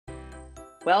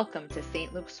Welcome to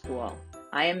St. Luke's School.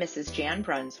 I am Mrs. Jan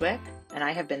Brunswick, and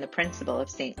I have been the principal of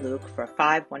St. Luke for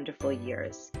 5 wonderful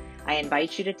years. I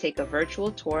invite you to take a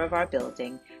virtual tour of our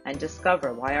building and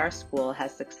discover why our school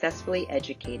has successfully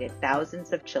educated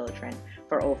thousands of children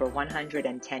for over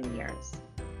 110 years.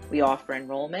 We offer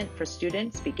enrollment for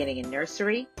students beginning in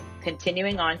nursery,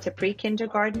 continuing on to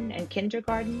pre-kindergarten and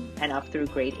kindergarten, and up through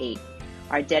grade 8.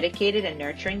 Our dedicated and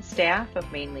nurturing staff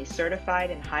of mainly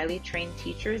certified and highly trained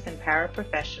teachers and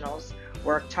paraprofessionals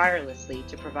work tirelessly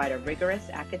to provide a rigorous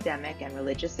academic and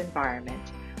religious environment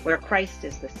where Christ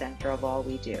is the center of all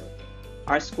we do.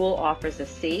 Our school offers a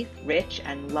safe, rich,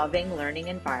 and loving learning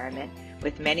environment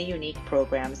with many unique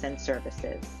programs and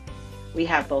services. We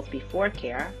have both before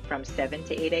care from 7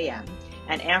 to 8 a.m.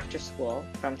 and after school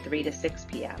from 3 to 6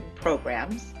 p.m.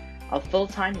 programs, a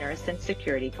full-time nurse and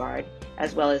security guard,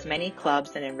 as well as many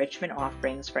clubs and enrichment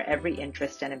offerings for every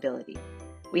interest and ability.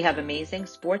 We have amazing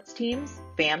sports teams,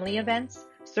 family events,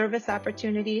 service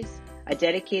opportunities, a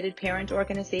dedicated parent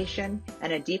organization,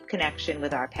 and a deep connection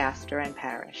with our pastor and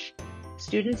parish.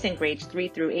 Students in grades 3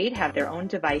 through 8 have their own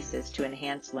devices to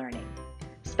enhance learning.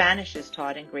 Spanish is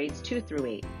taught in grades 2 through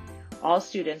 8. All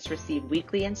students receive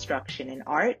weekly instruction in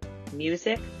art,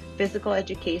 music, physical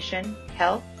education,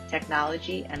 health,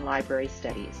 technology, and library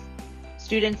studies.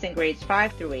 Students in grades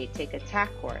 5 through 8 take a TAC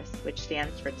course, which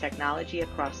stands for Technology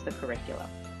Across the Curriculum.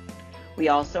 We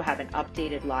also have an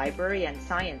updated library and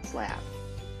science lab.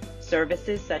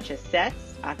 Services such as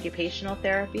SETS, occupational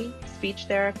therapy, speech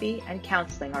therapy, and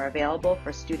counseling are available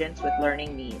for students with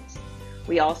learning needs.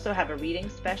 We also have a reading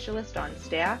specialist on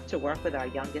staff to work with our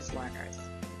youngest learners.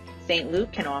 St.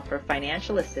 Luke can offer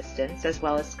financial assistance as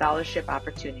well as scholarship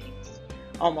opportunities.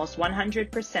 Almost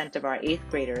 100% of our 8th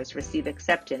graders receive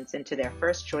acceptance into their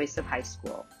first choice of high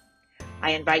school.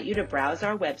 I invite you to browse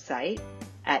our website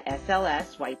at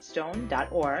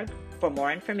slswhitestone.org for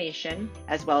more information,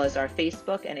 as well as our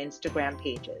Facebook and Instagram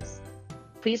pages.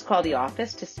 Please call the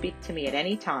office to speak to me at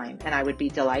any time, and I would be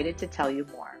delighted to tell you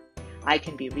more. I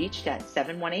can be reached at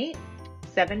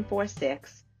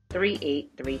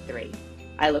 718-746-3833.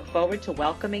 I look forward to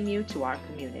welcoming you to our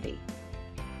community.